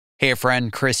Hey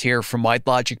friend, Chris here from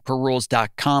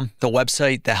WideLogicProRules.com, the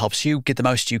website that helps you get the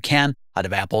most you can out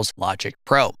of Apple's Logic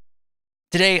Pro.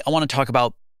 Today, I want to talk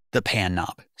about the pan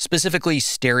knob, specifically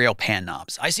stereo pan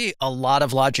knobs. I see a lot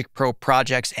of Logic Pro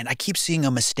projects and I keep seeing a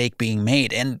mistake being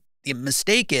made. And the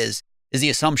mistake is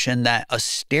the assumption that a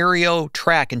stereo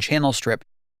track and channel strip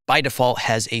by default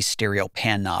has a stereo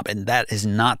pan knob, and that is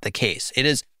not the case.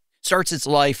 It starts its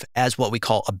life as what we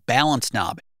call a balance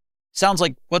knob. Sounds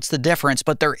like, what's the difference?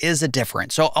 But there is a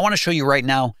difference. So I want to show you right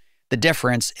now the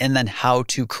difference and then how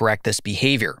to correct this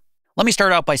behavior. Let me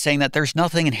start out by saying that there's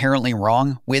nothing inherently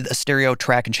wrong with a stereo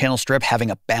track and channel strip having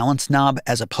a balance knob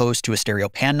as opposed to a stereo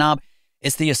pan knob.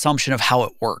 It's the assumption of how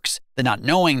it works, the not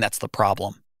knowing that's the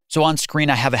problem. So on screen,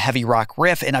 I have a heavy rock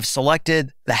riff and I've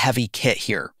selected the heavy kit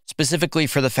here, specifically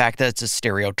for the fact that it's a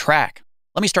stereo track.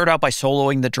 Let me start out by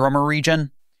soloing the drummer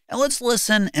region. And let's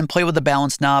listen and play with the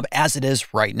balance knob as it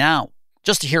is right now,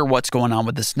 just to hear what's going on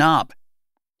with this knob.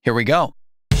 Here we go.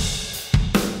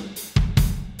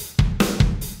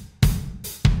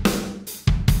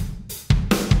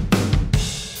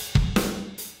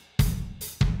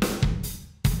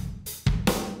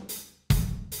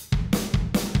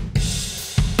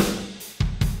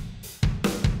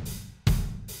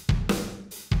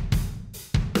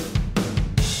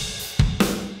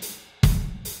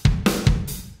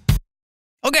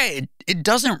 Okay, it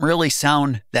doesn't really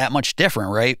sound that much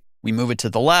different, right? We move it to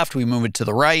the left, we move it to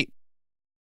the right.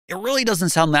 It really doesn't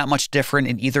sound that much different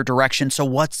in either direction, so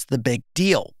what's the big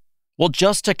deal? Well,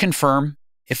 just to confirm,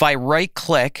 if I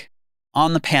right-click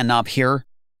on the pan knob here,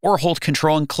 or hold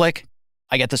Control and click,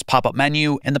 I get this pop-up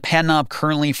menu, and the pan knob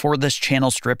currently for this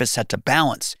channel strip is set to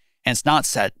balance, and it's not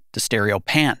set to stereo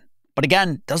pan. But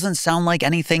again, doesn't sound like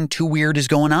anything too weird is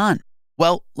going on.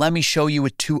 Well, let me show you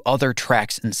with two other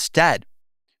tracks instead.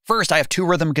 First, I have two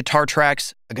rhythm guitar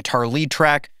tracks, a guitar lead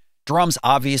track, drums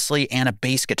obviously, and a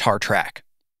bass guitar track.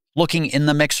 Looking in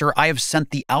the mixer, I have sent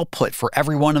the output for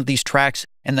every one of these tracks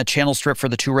and the channel strip for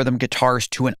the two rhythm guitars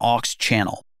to an aux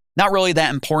channel. Not really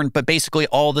that important, but basically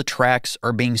all the tracks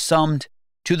are being summed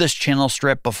to this channel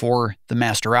strip before the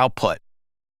master output.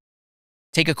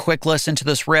 Take a quick listen to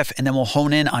this riff and then we'll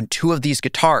hone in on two of these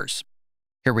guitars.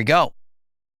 Here we go.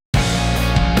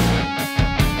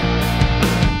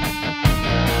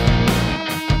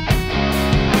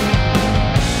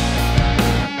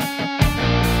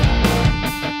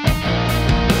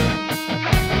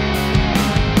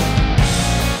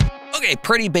 Okay,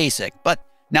 pretty basic, but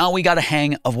now we got a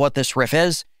hang of what this riff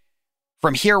is.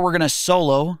 From here, we're going to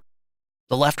solo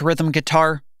the left rhythm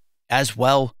guitar as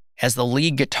well as the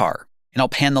lead guitar, and I'll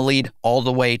pan the lead all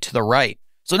the way to the right.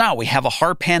 So now we have a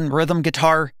hard pan rhythm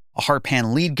guitar, a hard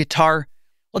pan lead guitar.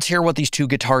 Let's hear what these two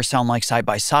guitars sound like side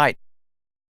by side.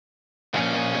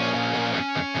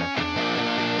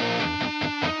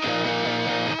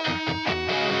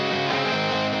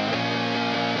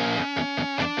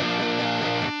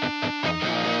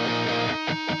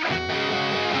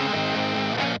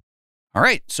 All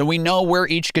right, so we know where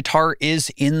each guitar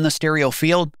is in the stereo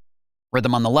field.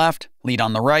 Rhythm on the left, lead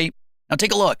on the right. Now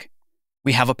take a look.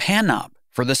 We have a pan knob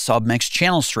for the submix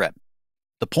channel strip.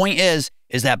 The point is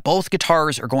that both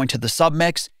guitars are going to the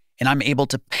submix and I'm able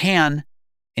to pan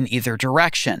in either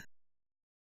direction.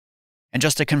 And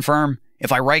just to confirm,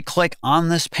 if I right-click on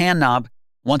this pan knob,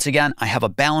 once again, I have a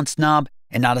balance knob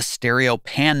and not a stereo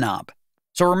pan knob.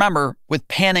 So remember, with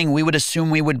panning, we would assume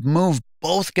we would move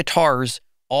both guitars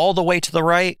all the way to the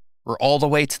right or all the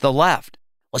way to the left.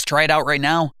 Let's try it out right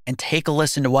now and take a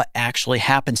listen to what actually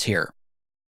happens here.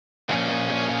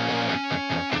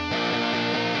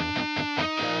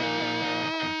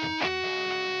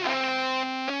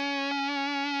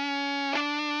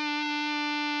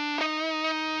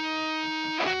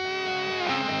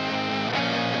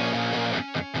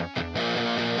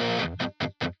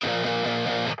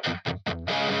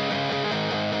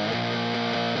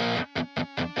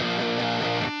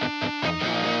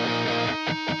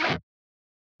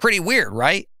 Pretty weird,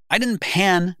 right? I didn't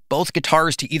pan both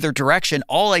guitars to either direction.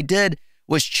 All I did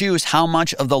was choose how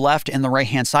much of the left and the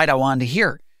right-hand side I wanted to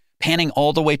hear. Panning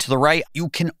all the way to the right, you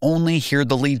can only hear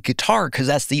the lead guitar because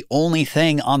that's the only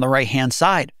thing on the right-hand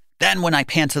side. Then when I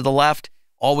pan to the left,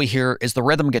 all we hear is the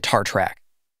rhythm guitar track.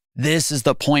 This is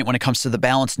the point when it comes to the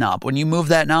balance knob. When you move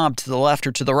that knob to the left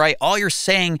or to the right, all you're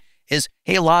saying is,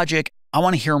 hey, Logic, I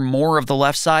want to hear more of the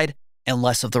left side and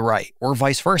less of the right, or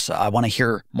vice versa. I want to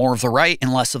hear more of the right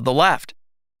and less of the left.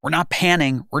 We're not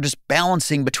panning, we're just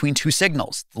balancing between two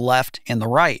signals, the left and the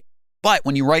right. But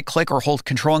when you right-click or hold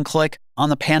Control and click on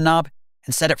the pan knob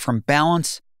and set it from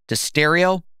balance to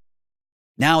stereo,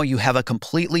 now you have a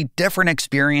completely different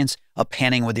experience of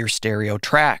panning with your stereo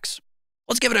tracks.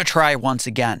 Let's give it a try once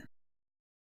again.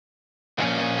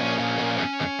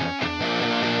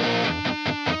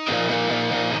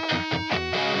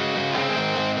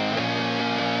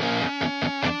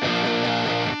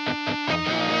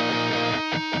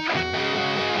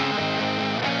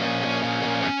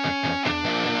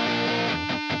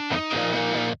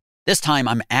 This time,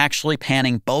 I'm actually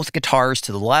panning both guitars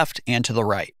to the left and to the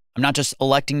right. I'm not just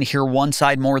electing to hear one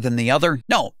side more than the other.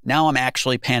 No, now I'm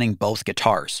actually panning both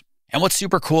guitars. And what's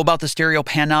super cool about the stereo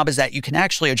pan knob is that you can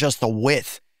actually adjust the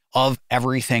width of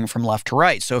everything from left to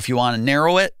right. So if you want to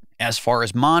narrow it as far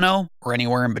as mono or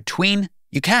anywhere in between,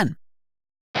 you can.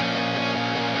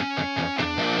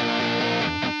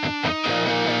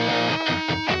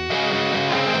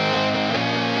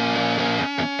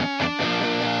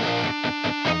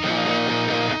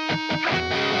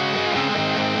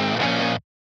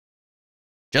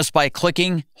 Just by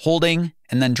clicking, holding,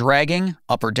 and then dragging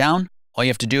up or down, all you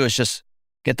have to do is just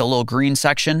get the little green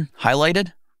section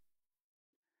highlighted.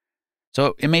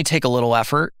 So it may take a little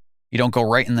effort. You don't go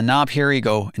right in the knob here. You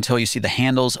go until you see the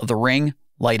handles of the ring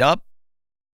light up,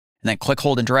 and then click,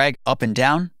 hold, and drag up and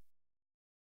down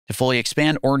to fully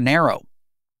expand or narrow.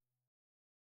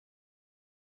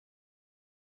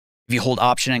 If you hold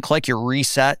Option and click, you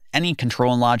reset any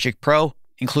control in Logic Pro,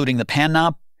 including the pan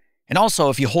knob. And also,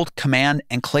 if you hold Command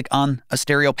and click on a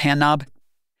stereo pan knob,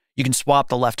 you can swap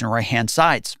the left and right hand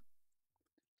sides.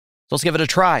 So let's give it a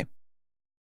try.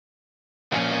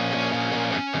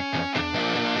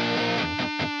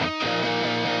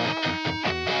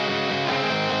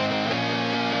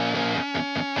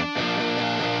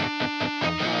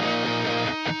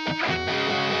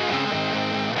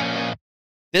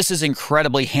 This is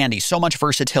incredibly handy, so much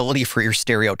versatility for your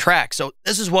stereo track. So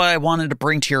this is what I wanted to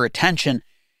bring to your attention,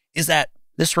 is that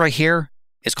this right here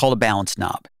is called a balance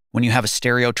knob when you have a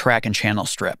stereo track and channel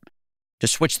strip. To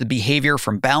switch the behavior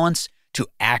from balance to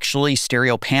actually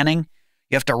stereo panning,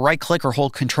 you have to right-click or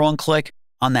hold Control and click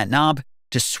on that knob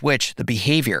to switch the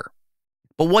behavior.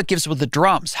 But what gives with the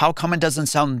drums? How come it doesn't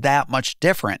sound that much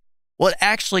different? Well, it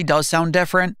actually does sound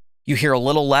different. You hear a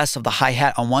little less of the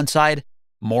hi-hat on one side,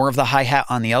 more of the hi-hat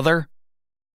on the other.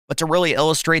 But to really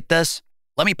illustrate this,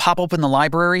 let me pop open the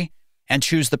library and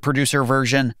choose the producer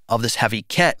version of this heavy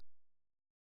kit.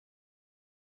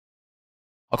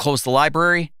 I'll close the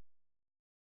library,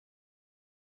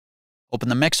 open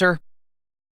the mixer,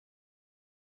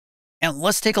 and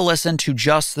let's take a listen to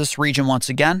just this region once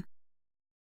again.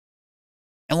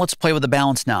 And let's play with the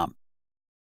balance knob.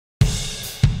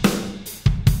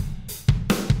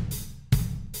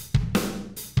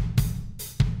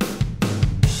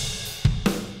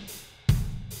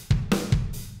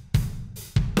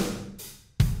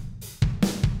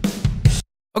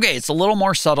 Okay, it's a little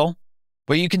more subtle,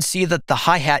 but you can see that the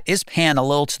hi-hat is panned a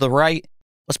little to the right.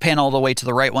 Let's pan all the way to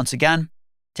the right once again.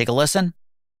 Take a listen.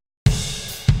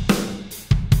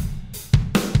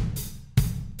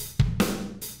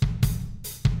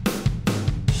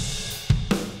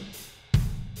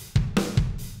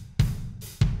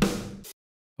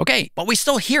 Okay, but we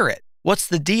still hear it. What's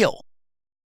the deal?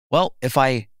 Well, if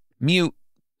I mute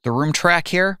the room track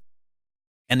here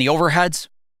and the overheads,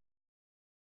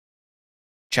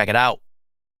 check it out.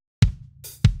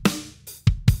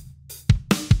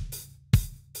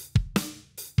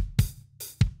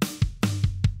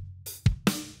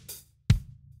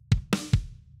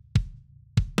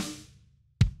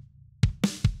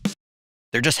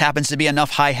 There just happens to be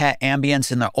enough hi-hat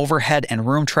ambience in the overhead and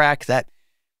room track that,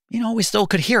 we still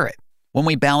could hear it when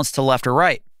we balance to left or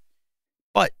right.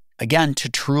 But again, to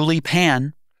truly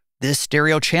pan this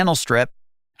stereo channel strip,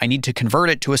 I need to convert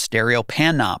it to a stereo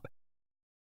pan knob.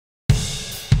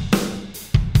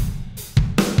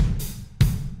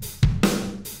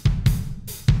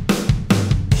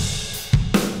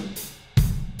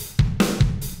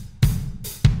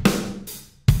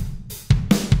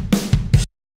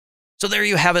 So there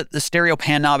you have it. The stereo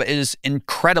pan knob is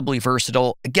incredibly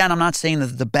versatile. Again, I'm not saying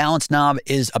that the balance knob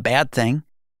is a bad thing.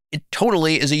 It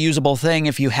totally is a usable thing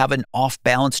if you have an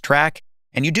off-balance track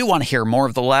and you do want to hear more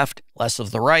of the left, less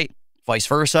of the right, vice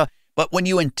versa. But when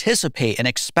you anticipate and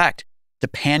expect to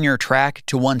pan your track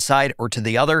to one side or to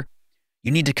the other,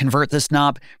 you need to convert this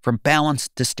knob from balance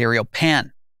to stereo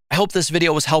pan. I hope this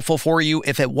video was helpful for you.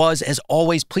 If it was, as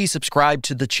always, please subscribe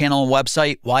to the channel and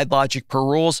website, Wide Logic Pro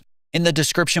Rules. In the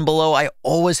description below, I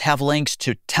always have links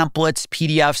to templates,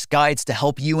 PDFs, guides to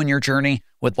help you in your journey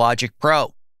with Logic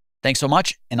Pro. Thanks so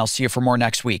much, and I'll see you for more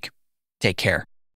next week. Take care.